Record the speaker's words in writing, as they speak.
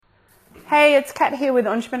Hey, it's Kat here with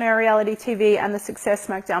Entrepreneur Reality TV and the Success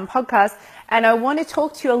Smackdown podcast. And I want to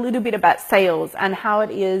talk to you a little bit about sales and how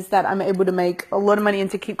it is that I'm able to make a lot of money and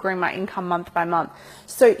to keep growing my income month by month.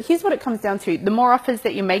 So here's what it comes down to. The more offers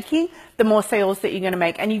that you're making, the more sales that you're going to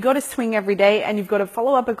make. And you've got to swing every day, and you've got to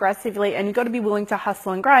follow up aggressively, and you've got to be willing to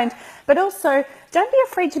hustle and grind. But also, don't be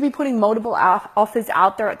afraid to be putting multiple offers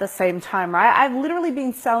out there at the same time, right? I've literally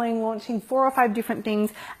been launching 4 or 5 different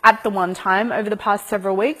things at the one time over the past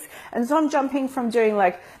several weeks. And so I'm jumping from doing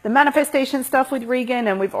like the manifestation stuff with Regan,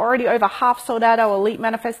 and we've already over half sold out our Elite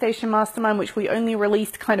Manifestation Mastermind, which we only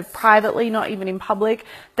released kind of privately, not even in public,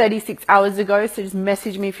 36 hours ago. So just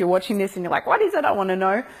message me if you're watching this and you're like, what is it? I want to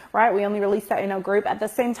know, right? We only released that in our group. At the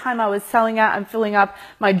same time, I was selling out and filling up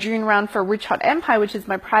my June round for Rich Hot Empire, which is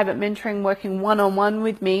my private mentoring, working one-on-one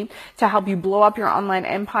with me to help you blow up your online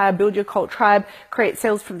empire, build your cult tribe, create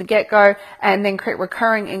sales from the get-go, and then create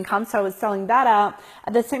recurring income. So I was selling that out.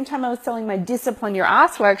 At the same time, I was selling my Discipline Your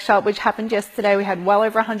Ass workshop, which happened yesterday. We had well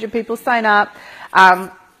over 100 people sign up.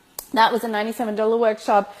 That was a $97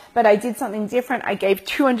 workshop, but I did something different. I gave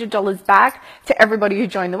 $200 back to everybody who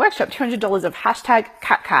joined the workshop, $200 of hashtag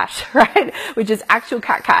cat cash, right? Which is actual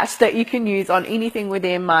cat cash that you can use on anything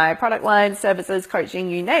within my product line, services, coaching,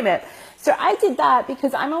 you name it. So I did that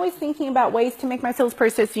because I'm always thinking about ways to make my sales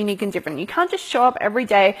process unique and different. You can't just show up every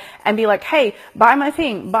day and be like, hey, buy my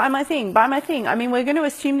thing, buy my thing, buy my thing. I mean, we're going to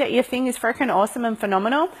assume that your thing is freaking awesome and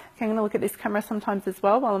phenomenal. Okay, I'm going to look at this camera sometimes as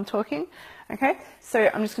well while I'm talking. Okay, so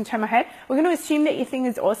I'm just going to turn my head. We're going to assume that your thing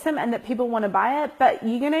is awesome and that people want to buy it, but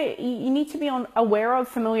you need to be aware of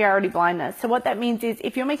familiarity blindness. So what that means is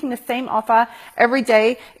if you're making the same offer every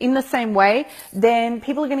day in the same way, then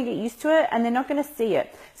people are going to get used to it and they're not going to see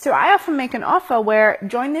it. So I often make an offer where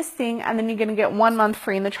join this thing and then you're going to get 1 month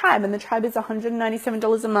free in the tribe. And the tribe is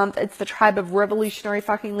 $197 a month. It's the tribe of revolutionary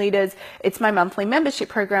fucking leaders. It's my monthly membership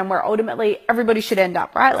program where ultimately everybody should end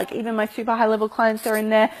up, right? Like even my super high level clients are in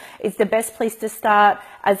there. It's the best place to start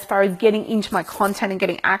as far as getting into my content and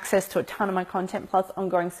getting access to a ton of my content plus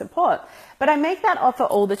ongoing support. But I make that offer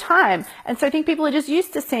all the time. And so I think people are just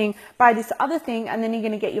used to seeing buy this other thing and then you're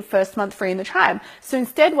going to get your first month free in the tribe. So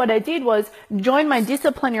instead what I did was join my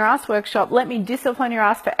Discipline Your Ass workshop. Let me discipline your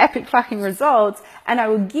ass for epic fucking results. And I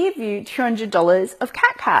will give you $200 of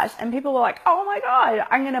cat cash. And people were like, oh my God,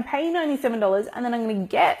 I'm going to pay $97 and then I'm going to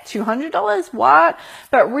get $200. What?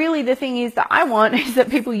 But really the thing is that I want is that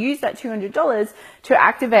people use that $200 to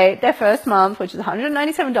activate their first month, which is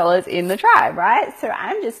 $197 in the tribe, right? So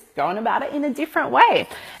I'm just going about it in a different way.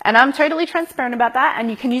 And I'm totally transparent about that. And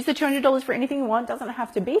you can use the $200 for anything you want. It doesn't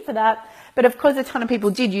have to be for that. But of course, a ton of people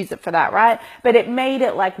did use it for that, right? But it made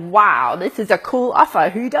it like, wow, this is a cool offer.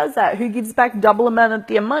 Who does that? Who gives back double amount of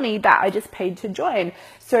their money that I just paid to join?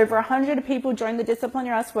 So over 100 people joined the Discipline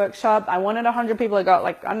Your Ass workshop. I wanted 100 people. I got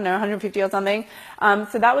like, I don't know, 150 or something.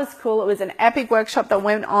 So that was cool. It was an epic workshop that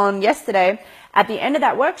went on yesterday. At the end of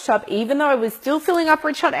that workshop, even though I was still filling up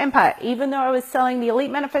Rich Hot Empire, even though I was selling the Elite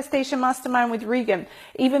Manifestation Mastermind with Regan,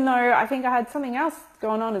 even though I think I had something else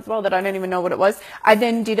going on as well that I don't even know what it was, I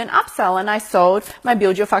then did an upsell and I sold my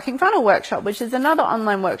Build Your Fucking Funnel workshop, which is another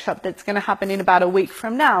online workshop that's going to happen in about a week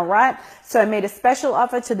from now, right? So I made a special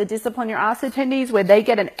offer to the Discipline Your Ass attendees where they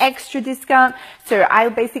get an extra discount. So I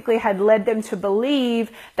basically had led them to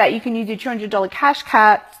believe that you can use your $200 cash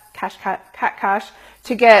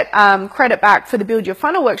to get credit back for the Build Your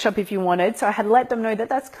Funnel workshop if you wanted. So I had let them know that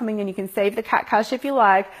that's coming and you can save the cat cash if you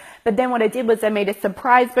like. But then what I did was I made a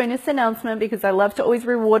surprise bonus announcement because I love to always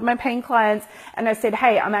reward my paying clients. And I said,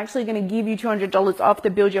 hey, I'm actually going to give you $200 off the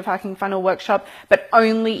Build Your Fucking Funnel workshop, but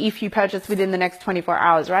only if you purchase within the next 24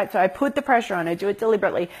 hours, right? So I put the pressure on, I do it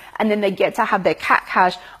deliberately, and then they get to have their cat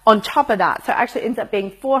cash on top of that. So it actually ends up being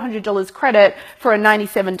 $400 credit for a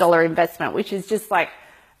 $97 investment, which is just like,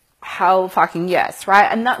 hell fucking yes, right?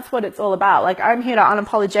 And that's what it's all about. Like, I'm here to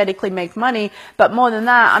unapologetically make money, but more than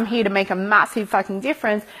that, I'm here to make a massive fucking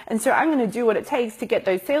difference. And so I'm going to do what it takes to get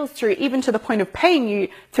those sales through, even to the point of paying you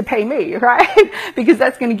to pay me, right? Because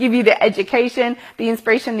that's going to give you the education, the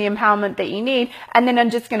inspiration, the empowerment that you need. And then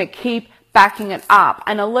I'm just going to keep backing it up.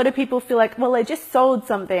 And a lot of people feel like, well, I just sold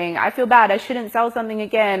something. I feel bad. I shouldn't sell something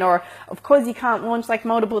again. Or of course you can't launch like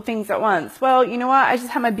multiple things at once. Well, you know what? I just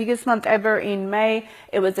had my biggest month ever in May.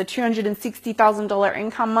 It was a $260,000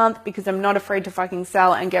 income month because I'm not afraid to fucking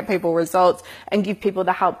sell and get people results and give people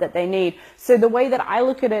the help that they need. So the way that I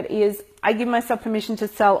look at it is I give myself permission to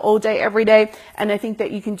sell all day, every day. And I think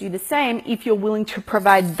that you can do the same if you're willing to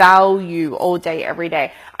provide value all day, every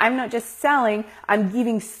day. I'm not just selling, I'm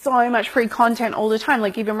giving so much free content all the time.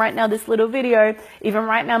 Like even right now, this little video, even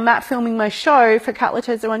right now, Matt filming my show for Kat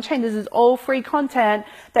Latozo Unchained. This is all free content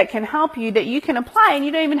that can help you, that you can apply, and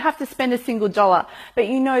you don't even have to spend a single dollar. But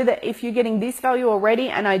you know that if you're getting this value already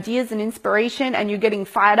and ideas and inspiration, and you're getting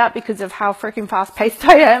fired up because of how freaking fast paced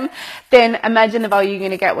I am, then imagine the value you're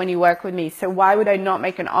going to get when you work with me. So why would I not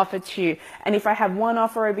make an offer to you? And if I have one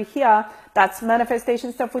offer over here, that's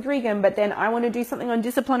manifestation stuff with Regan, but then I want to do something on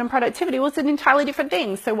discipline and productivity. Well, it's an entirely different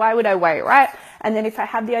thing. So why would I wait, right? And then if I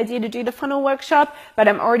have the idea to do the funnel workshop, but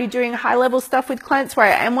I'm already doing high level stuff with clients where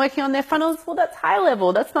I am working on their funnels, well, that's high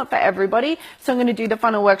level. That's not for everybody. So I'm going to do the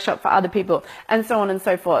funnel workshop for other people, and so on and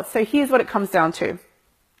so forth. So here's what it comes down to.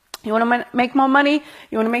 You want to make more money,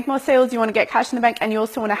 you want to make more sales, you want to get cash in the bank, and you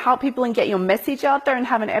also want to help people and get your message out there and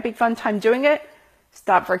have an epic fun time doing it.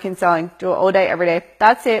 Start freaking selling. Do it all day, every day.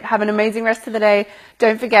 That's it. Have an amazing rest of the day.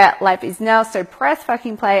 Don't forget, life is now, so press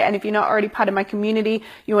fucking play. And if you're not already part of my community,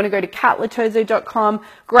 you want to go to katlatozo.com,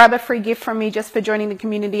 grab a free gift from me just for joining the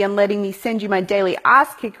community and letting me send you my daily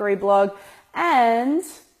Ask Kickery blog. And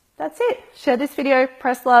that's it. Share this video,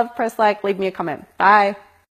 press love, press like, leave me a comment. Bye.